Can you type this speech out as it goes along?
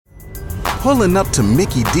Pulling up to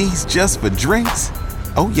Mickey D's just for drinks?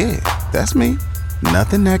 Oh yeah, that's me.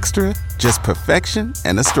 Nothing extra, just perfection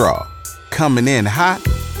and a straw. Coming in hot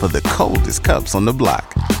for the coldest cups on the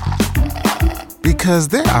block. Because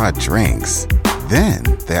there are drinks. Then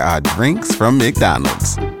there are drinks from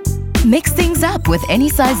McDonald's. Mix things up with any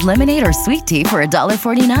size lemonade or sweet tea for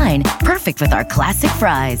 $1.49. Perfect with our classic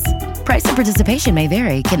fries. Price and participation may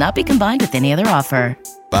vary. Cannot be combined with any other offer.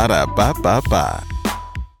 Ba-da-ba-ba-ba.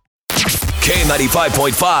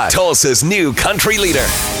 K95.5, Tulsa's new country leader.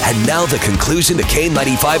 And now the conclusion to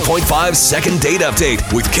K95.5's second date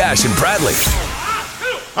update with Cash and Bradley.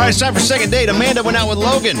 All right, it's time for second date. Amanda went out with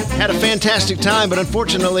Logan. Had a fantastic time, but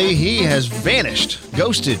unfortunately, he has vanished,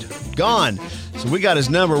 ghosted, gone. So we got his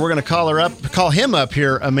number. We're going to call him up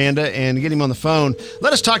here, Amanda, and get him on the phone.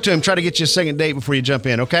 Let us talk to him, try to get you a second date before you jump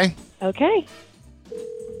in, okay? Okay.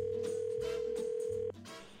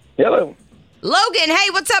 Hello. Logan,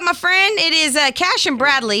 hey, what's up, my friend? It is Cash and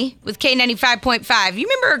Bradley with K95.5. You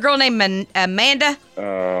remember a girl named Amanda?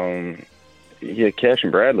 Yeah, Cash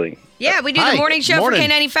and Bradley. Yeah, we do the morning show for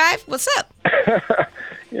K95. What's up?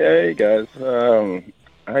 Yeah, hey guys.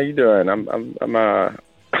 How you doing? I'm I'm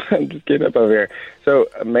just getting up over here. So,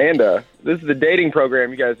 Amanda, this is the dating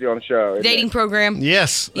program you guys do on the show. Dating program.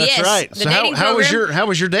 Yes, that's right. The So dating how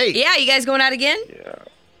was your date? Yeah, you guys going out again?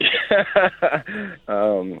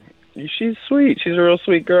 Yeah. She's sweet. She's a real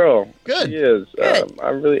sweet girl. Good. She is. Good.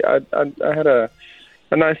 I had a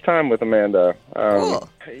nice time with Amanda. Cool.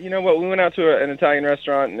 You know what? We went out to an Italian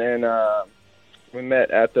restaurant and we met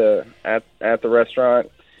at the restaurant,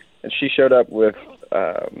 and she showed up with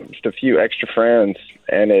just a few extra friends,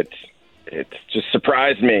 and it just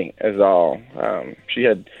surprised me as all. She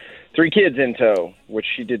had 3 kids in tow, which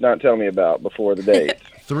she did not tell me about before the date.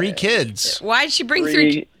 3 kids. Why did she bring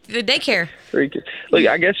 3 to the daycare? 3 kids. Look,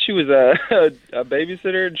 I guess she was a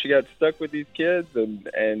babysitter, and she got stuck with these kids,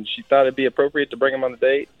 and she thought it'd be appropriate to bring them on the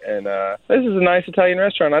date. And this is a nice Italian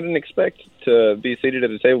restaurant. I didn't expect to be seated at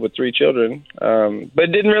a table with 3 children, but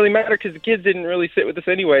it didn't really matter because the kids didn't really sit with us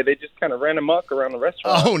anyway. They just kind of ran amok around the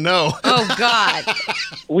restaurant. Oh, no. Oh, God.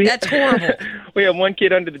 That's horrible. We had 1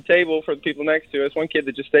 kid under the table for the people next to us, 1 kid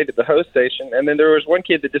that just stayed at the host station, and then there was 1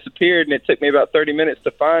 kid that disappeared, and it took me about 30 minutes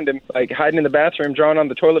to find him, like hiding in the bathroom, drawing on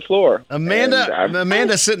the toilet floor.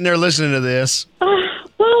 Amanda's sitting there listening to this. Well,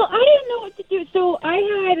 I didn't know what to do. So I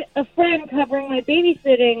had a friend covering my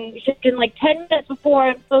babysitting shift, and like 10 minutes before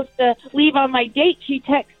I'm supposed to leave on my date, she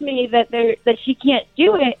texts me that she can't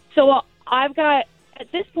do it. So I've got,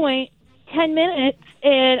 at this point, 10 minutes,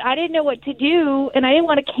 and I didn't know what to do, and I didn't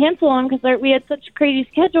want to cancel them because we had such crazy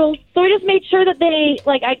schedules. So I just made sure that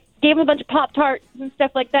I gave them a bunch of Pop-Tarts and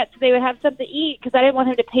stuff like that so they would have something to eat because I didn't want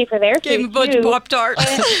him to pay for their food. Gave him a bunch of Pop-Tarts.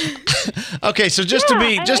 Okay, so just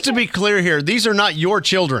to be clear here, these are not your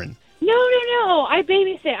children. No. I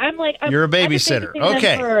babysit. You're a babysitter.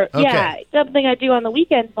 Okay. Yeah, something I do on the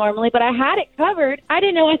weekends normally, but I had it covered. I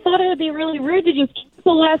didn't know. I thought it would be really rude to just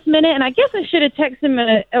cancel last minute, and I guess I should have texted him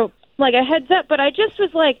a heads up, but I just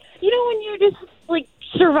was like, when you're just like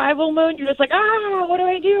survival mode, you're just like, what do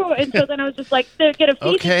I do? And so then I was just like, to get a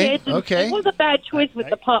feed the kids. And it was a bad choice with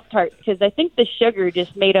the Pop-Tarts because I think the sugar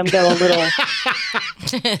just made them go a little.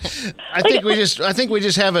 I think we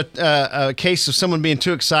just have a case of someone being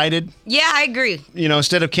too excited. Yeah, I agree.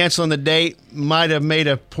 Instead of canceling the date, might have made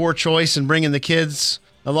a poor choice in bringing the kids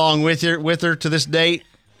along with her to this date.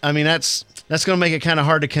 I mean, that's going to make it kind of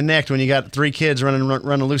hard to connect when you got 3 kids running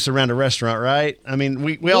loose around a restaurant, right? I mean,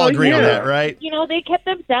 we all agree on that, right? They kept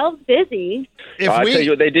themselves busy. I tell you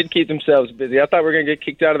what, they did keep themselves busy. I thought we were going to get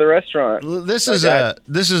kicked out of the restaurant. This is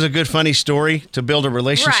a good, funny story to build a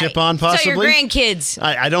relationship on, possibly. So your grandkids.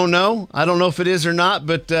 I don't know. I don't know if it is or not,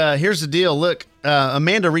 but here's the deal. Look,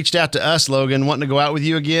 Amanda reached out to us, Logan, wanting to go out with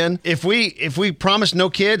you again. If we promise no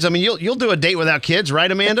kids, I mean, you'll do a date without kids,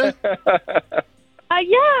 right, Amanda?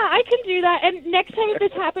 Yeah, I can do that. And next time if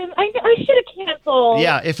this happens, I should have canceled.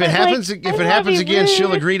 Yeah, if it happens again,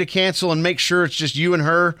 she'll agree to cancel and make sure it's just you and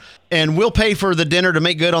her. And we'll pay for the dinner to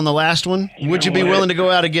make good on the last one. Would you be willing to go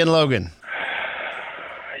out again, Logan?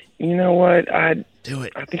 You know what? I'd do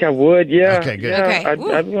it. I think I would. Yeah. Okay, good. Yeah,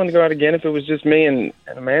 Okay. I'd want to go out again if it was just me and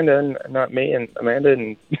Amanda, and not me and Amanda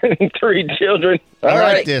and 3 children. I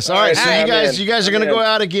like this. All right, so I'm you guys are going to go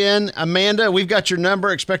out again. Amanda, we've got your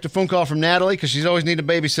number. Expect a phone call from Natalie because she's always need a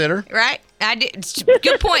babysitter. Right? I did.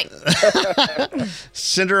 Good point.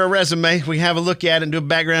 Send her a resume. We have a look at it and do a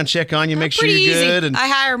background check on you. Make sure Pretty you're easy. good. And I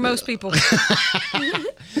hire most people.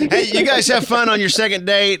 hey, you guys have fun on your second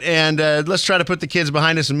date, and let's try to put the kids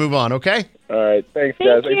behind us and move on. Okay? All right. Thanks,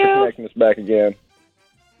 guys. Thanks for connecting us back again.